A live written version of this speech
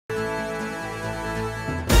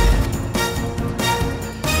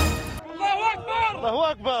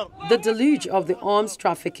The deluge of the arms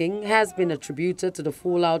trafficking has been attributed to the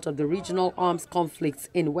fallout of the regional arms conflicts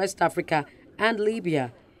in West Africa and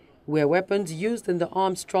Libya, where weapons used in the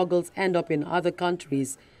armed struggles end up in other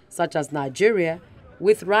countries, such as Nigeria,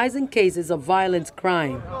 with rising cases of violent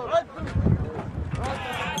crime.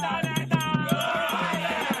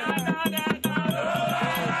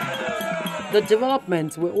 The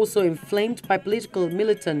developments were also inflamed by political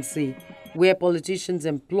militancy, where politicians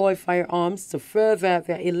employ firearms to further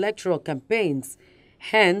their electoral campaigns,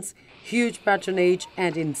 hence huge patronage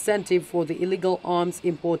and incentive for the illegal arms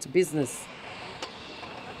import business.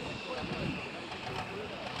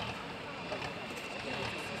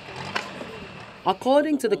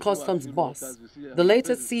 According to the customs boss, the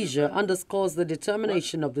latest seizure underscores the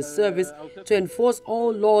determination of the service to enforce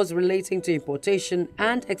all laws relating to importation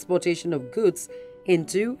and exportation of goods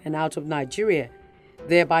into and out of Nigeria,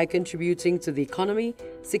 thereby contributing to the economy,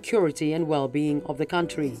 security and well-being of the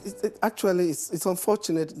country. It's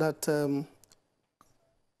unfortunate that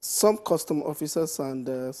some custom officers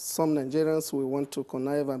and some Nigerians will want to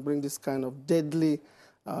connive and bring this kind of deadly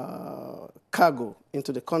cargo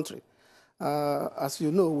into the country. As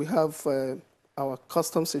you know, we have our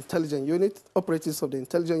customs intelligence unit, operatives of the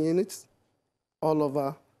intelligence units, all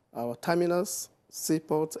over our terminals,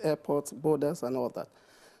 seaports, airports, borders, and all that.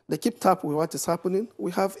 They keep tab with what is happening.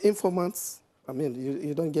 We have informants. I mean,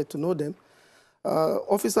 you don't get to know them.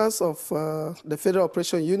 Officers of the Federal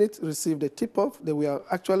Operation Unit received a tip-off. They were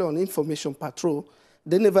actually on information patrol.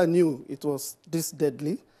 They never knew it was this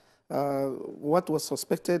deadly. What was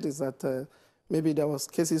suspected is that maybe there was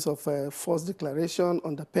cases of false declaration,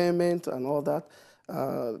 underpayment, and all that.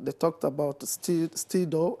 They talked about steel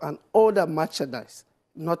door and other merchandise,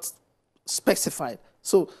 not specified.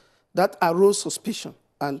 So that arose suspicion,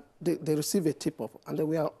 and they received a tip-off, and they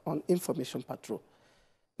were on information patrol.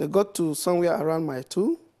 They got to somewhere around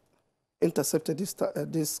Pt.2, intercepted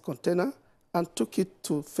this container, and took it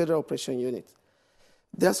to Federal Operation Unit.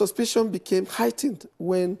 Their suspicion became heightened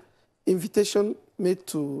when invitation made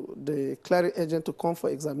to the clearing agent to come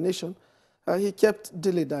for examination, he kept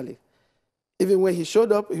dilly-dally. Even when he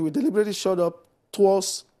showed up, he would deliberately show up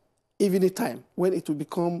towards evening time, when it would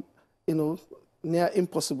become, near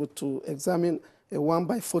impossible to examine a 1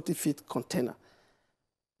 by 40 feet container.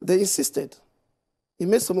 They insisted. He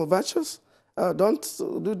made some overtures. Don't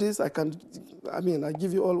do this. I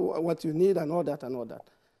give you all what you need and all that and all that.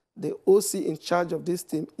 The OC in charge of this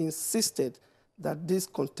team insisted that this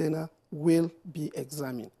container will be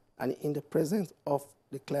examined, and in the presence of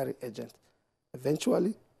the clearing agent.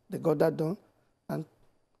 Eventually, they got that done, and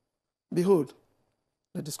behold,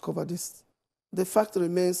 they discovered this. The fact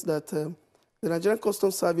remains that the Nigerian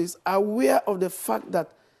Customs Service are aware of the fact that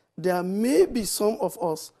there may be some of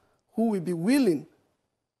us who will be willing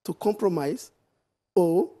to compromise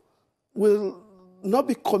or will not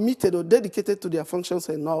be committed or dedicated to their functions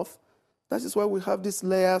enough. That is why we have these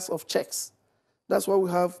layers of checks. That's why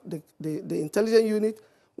we have the intelligence unit,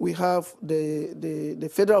 we have the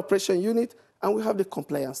Federal Operation Unit, and we have the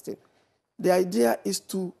compliance team. The idea is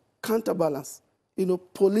to counterbalance,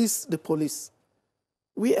 police the police.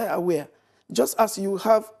 We are aware. Just as you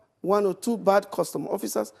have 1 or 2 bad custom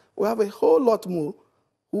officers, we have a whole lot more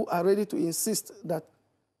who are ready to insist that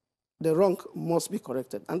the wrong must be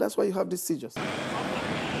corrected. And that's why you have these seizures.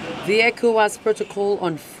 The ECOWAS Protocol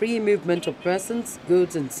on Free Movement of Persons,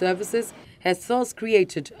 Goods and Services has thus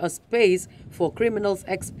created a space for criminals'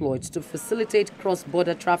 exploits to facilitate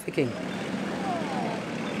cross-border trafficking.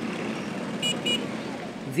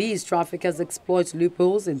 These traffickers exploit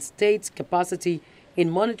loopholes in states' capacity in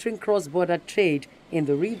monitoring cross-border trade in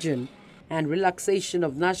the region and relaxation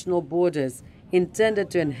of national borders intended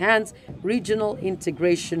to enhance regional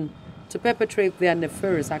integration to perpetrate their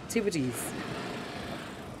nefarious activities.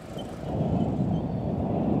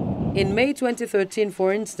 In May 2013,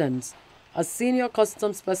 for instance, a senior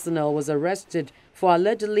customs personnel was arrested for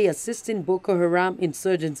allegedly assisting Boko Haram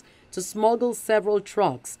insurgents to smuggle several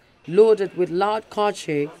trucks loaded with large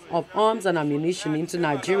cache of arms and ammunition into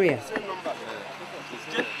Nigeria.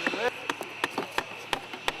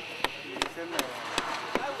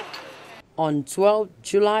 On 12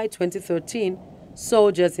 July 2013,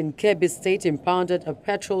 soldiers in Kebbi State impounded a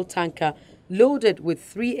petrol tanker loaded with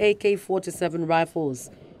 3 AK-47 rifles,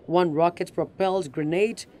 1 rocket-propelled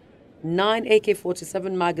grenade, 9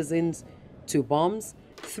 AK-47 magazines, 2 bombs,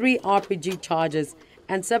 3 RPG charges,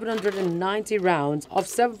 and 790 rounds of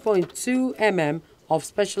 7.2 mm of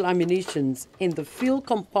special ammunitions in the fuel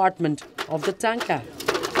compartment of the tanker.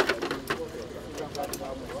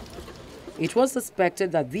 It was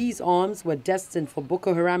suspected that these arms were destined for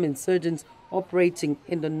Boko Haram insurgents operating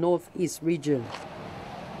in the northeast region.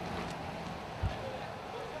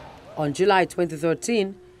 On July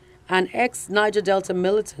 2013, an ex-Niger Delta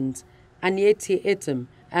militant, Anyeti Etim,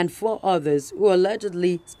 and 4 others who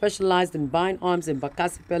allegedly specialized in buying arms in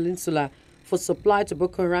Bakassi Peninsula for supply to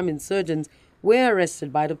Boko Haram insurgents were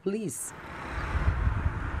arrested by the police.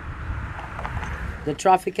 The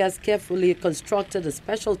traffickers carefully constructed a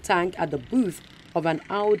special tank at the booth of an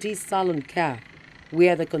Audi salon car,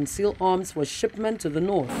 where they concealed arms for shipment to the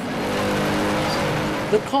north.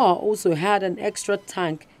 The car also had an extra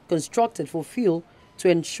tank constructed for fuel to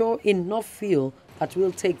ensure enough fuel that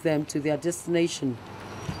will take them to their destination.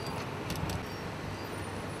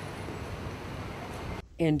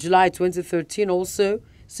 In July 2013 also,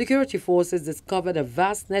 security forces discovered a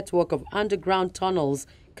vast network of underground tunnels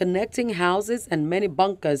connecting houses and many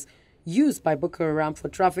bunkers used by Boko Haram for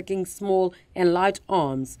trafficking small and light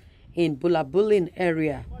arms in Bulabulin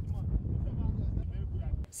area.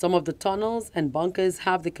 Some of the tunnels and bunkers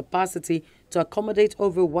have the capacity to accommodate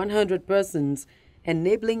over 100 persons,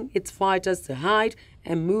 enabling its fighters to hide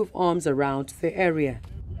and move arms around the area.